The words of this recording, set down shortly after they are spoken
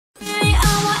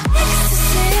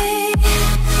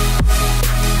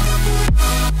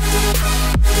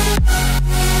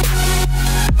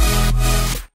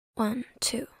1,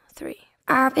 2, 3.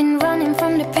 I've been running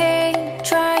from the pain,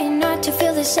 trying not to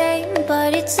feel the same,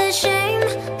 but it's a shame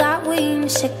that we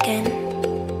miss again.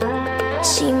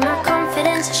 See, my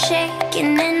confidence is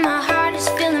shaking and my heart is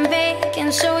feeling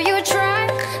vacant, so you try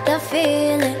to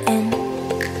fill it in.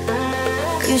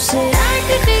 You said I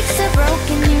could fix the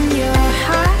broken in your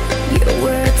heart. Your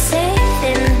words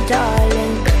saying,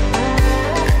 darling,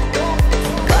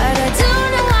 but I don't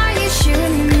know why you're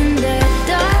shooting in the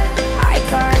dark. I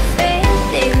got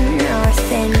faith in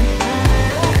nothing.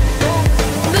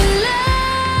 But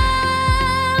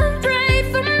love, pray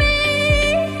for me.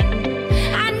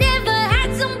 I never had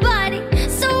somebody,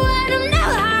 so I don't know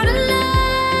how to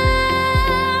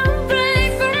love. Pray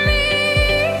for me.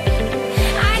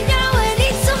 I know I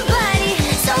need somebody,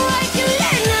 so I can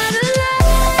learn how to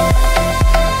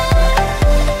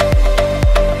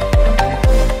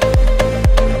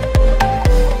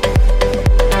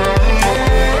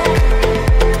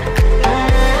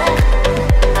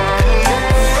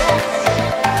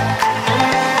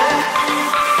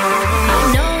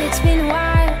I know it's been a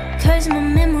while, 'cause my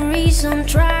memory's on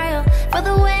trial for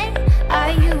the way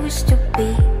I used to be.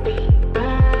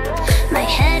 My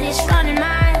head is running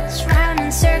miles, round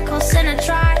in circles, and I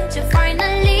try to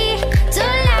finally to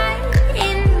lie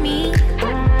in me.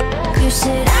 You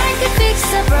said I could fix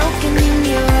the broken in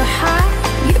your heart.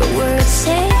 Your words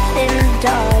saying,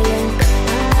 darling,